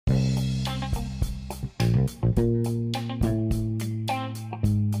Hey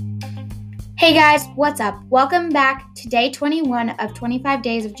guys, what's up? Welcome back to day 21 of 25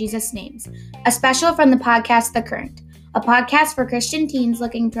 Days of Jesus Names, a special from the podcast The Current, a podcast for Christian teens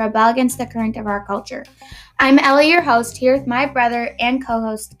looking to rebel against the current of our culture. I'm Ellie, your host, here with my brother and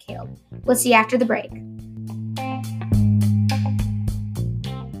co-host Caleb. We'll see you after the break.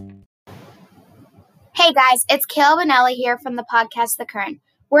 Hey guys, it's Caleb and Ellie here from the podcast The Current.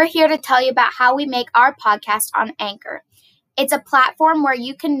 We're here to tell you about how we make our podcast on Anchor. It's a platform where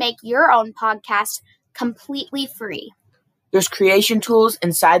you can make your own podcast completely free. There's creation tools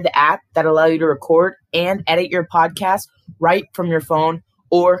inside the app that allow you to record and edit your podcast right from your phone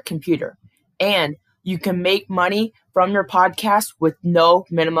or computer. And you can make money from your podcast with no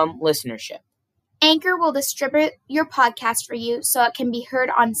minimum listenership. Anchor will distribute your podcast for you so it can be heard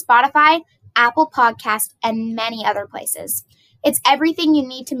on Spotify, Apple Podcasts, and many other places. It's everything you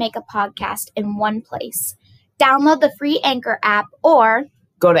need to make a podcast in one place. Download the free Anchor app or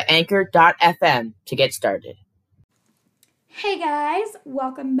go to anchor.fm to get started. Hey guys,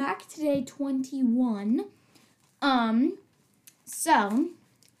 welcome back to day 21. So,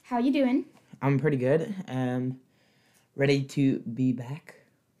 how you doing? I'm pretty good. Ready to be back.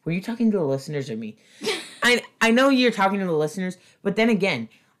 Were you talking to the listeners or me? I know you're talking to the listeners, but then again,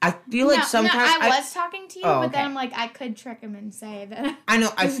 I feel like sometimes... I was talking to you, but then I'm like, I could trick him and say that... I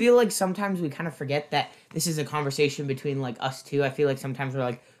know, I feel like sometimes we kind of forget that this is a conversation between, like, us two. I feel like sometimes we're,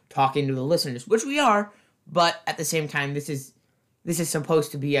 like, talking to the listeners, which we are, but at the same time, this is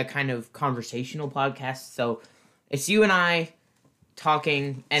supposed to be a kind of conversational podcast, so it's you and I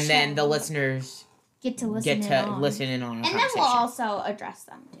talking, and then the listeners get to listen in on our and then we'll also address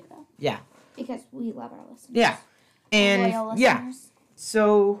them, too, though. Yeah. Because we love our listeners. Yeah. And, loyal listeners. Yeah.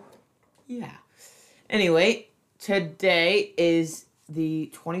 So, yeah. Anyway, today is the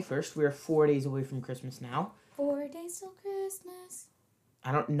 21st. We are 4 days away from Christmas now. 4 days till Christmas.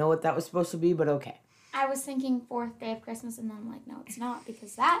 I don't know what that was supposed to be, but okay. I was thinking 4th day of Christmas, and then I'm like, no, it's not,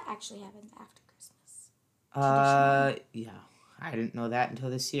 because that actually happens after Christmas. Yeah. I didn't know that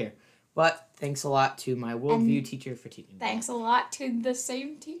until this year. But thanks a lot to my worldview teacher for teaching me. Thanks a lot to the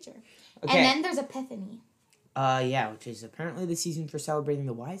same teacher. Okay. And then there's Epiphany. Yeah, which is apparently the season for celebrating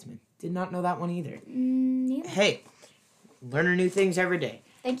the wise men. Did not know that one either. Neither. Hey, learning new things every day.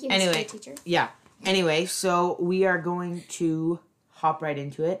 Thank you, anyway, teacher. Yeah. Anyway, so we are going to hop right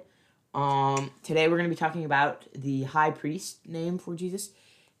into it. Today we're going to be talking about the high priest name for Jesus.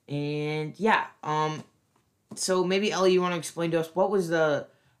 And yeah, so maybe Ellie, you want to explain to us what was the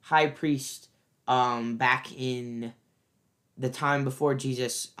high priest back in the time before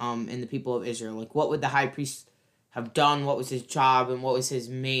Jesus and the people of Israel? Like, what would the high priest have done? What was his job? And what was his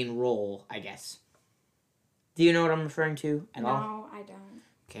main role, I guess? Do you know what I'm referring to at all? No, I don't.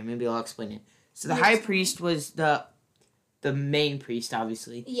 Okay, maybe I'll explain it. So the high priest was the main priest,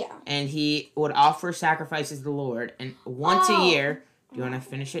 obviously. Yeah. And he would offer sacrifices to the Lord. And once a year... Do you want to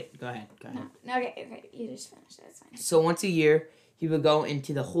finish it? Go ahead. No, okay. You just finished it. It's fine. So once a year, he would go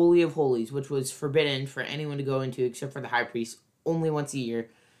into the Holy of Holies, which was forbidden for anyone to go into except for the high priest. Only once a year.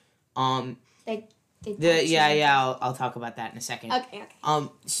 I'll talk about that in a second. Okay.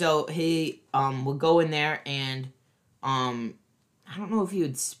 So he would go in there and I don't know if he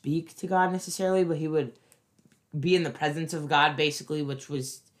would speak to God necessarily, but he would be in the presence of God basically, which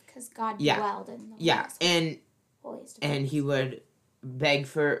was because God dwelled in the holiest. And he would beg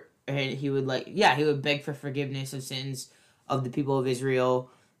for forgiveness of sins of the people of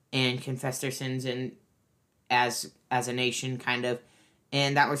Israel and confess their sins and as a nation kind of,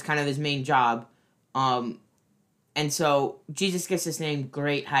 and that was kind of his main job. And so Jesus gets this name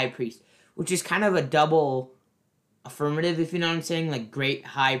Great High Priest, which is kind of a double affirmative, if you know what I'm saying, like Great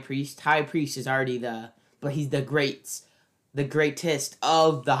High Priest. High Priest is already but he's the greatest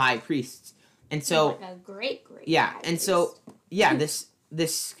of the high priests. And so like a great yeah, and priest. So yeah, this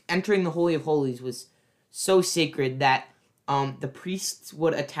entering the Holy of Holies was so sacred that the priests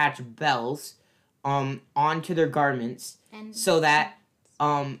would attach bells onto their garments so that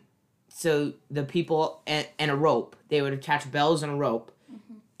so the people and a rope, they would attach bells and a rope,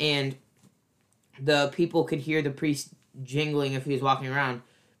 and the people could hear the priest jingling if he was walking around,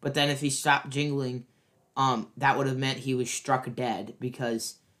 but then if he stopped jingling, that would have meant he was struck dead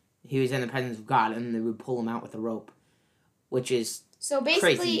because he was in the presence of God, and they would pull him out with a rope, which is so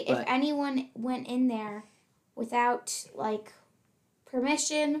basically crazy, if anyone went in there without like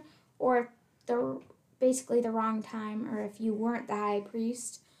permission or basically the wrong time, or if you weren't the high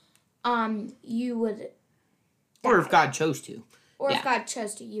priest, you would die. Or if God chose to. If God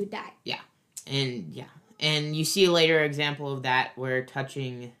chose to, you would die. Yeah. And you see a later example of that where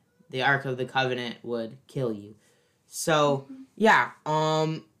touching the Ark of the Covenant would kill you. So, yeah.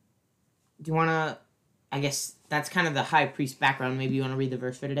 Do you want to... I guess that's kind of the high priest background. Maybe you want to read the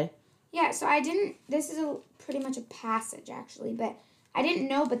verse for today? Yeah, so this is pretty much a passage, actually, but I didn't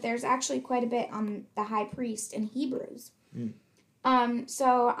know, but there's actually quite a bit on the high priest in Hebrews.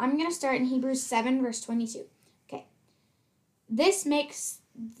 So I'm going to start in Hebrews 7, verse 22. Okay. This makes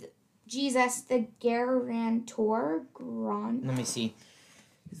Jesus the guarantor. Let me see.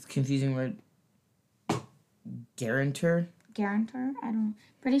 It's a confusing word. Guarantor? Guarantor? I don't know.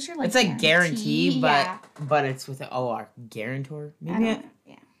 Pretty sure it's like guarantee, yeah. but it's with an O-R. Guarantor? Maybe? I don't know.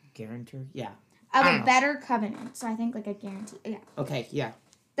 Yeah. Guarantor? Yeah. Of a better covenant. So I think like a guarantee. Yeah. Okay, yeah.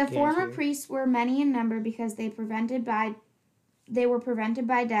 The former priests were many in number because they were prevented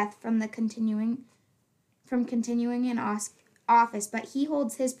by death from continuing in office, but he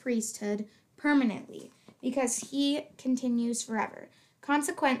holds his priesthood permanently because he continues forever.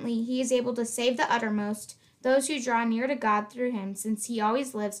 Consequently, he is able to save the uttermost, those who draw near to God through him, since he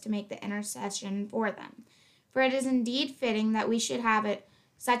always lives to make the intercession for them. For it is indeed fitting that we should have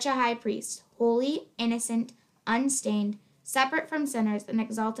such a high priest, holy, innocent, unstained, separate from sinners, and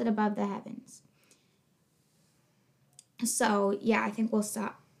exalted above the heavens. So, yeah, I think we'll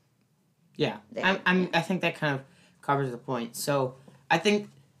stop. Yeah, I think that kind of covers the point. So, I think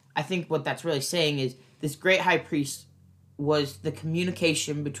what that's really saying is this great high priest was the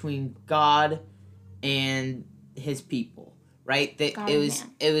communication between God and his people, right? It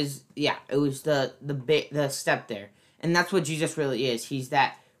was the step there, and that's what Jesus really is. He's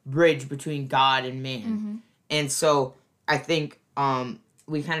that bridge between God and man, and so I think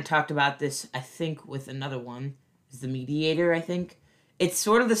we kind of talked about this. I think with another one is the mediator. I think it's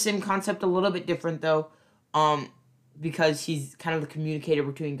sort of the same concept, a little bit different though, because he's kind of the communicator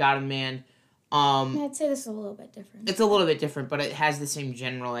between God and man. I'd say this is a little bit different. It's a little bit different, but it has the same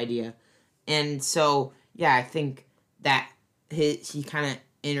general idea. And so, yeah, I think that he kind of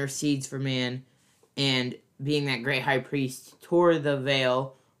intercedes for man, and being that great high priest tore the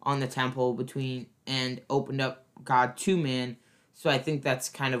veil on the temple between and opened up God to man. So I think that's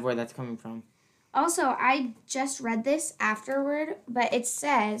kind of where that's coming from. Also, I just read this afterward, but it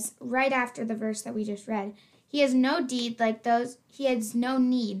says right after the verse that we just read, he has no need like those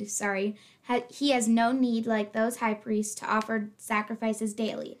high priests to offer sacrifices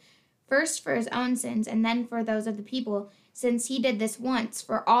daily, first for his own sins and then for those of the people, since he did this once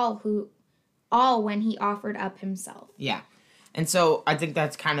for all when he offered up himself. Yeah. And so I think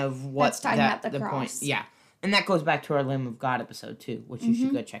that's kind of what that's talking about the cross. Point. Yeah. And that goes back to our Lamb of God episode too, which you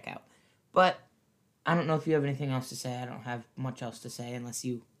should go check out. But I don't know if you have anything else to say. I don't have much else to say unless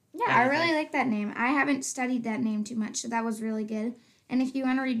you... Yeah, I really like that name. I haven't studied that name too much, so that was really good. And if you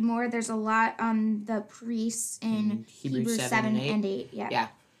want to read more, there's a lot on the priests in Hebrews 7 and 8. Yeah.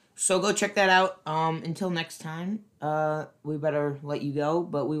 So go check that out. Until next time, we better let you go,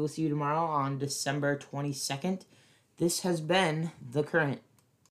 but we will see you tomorrow on December 22nd. This has been The Current.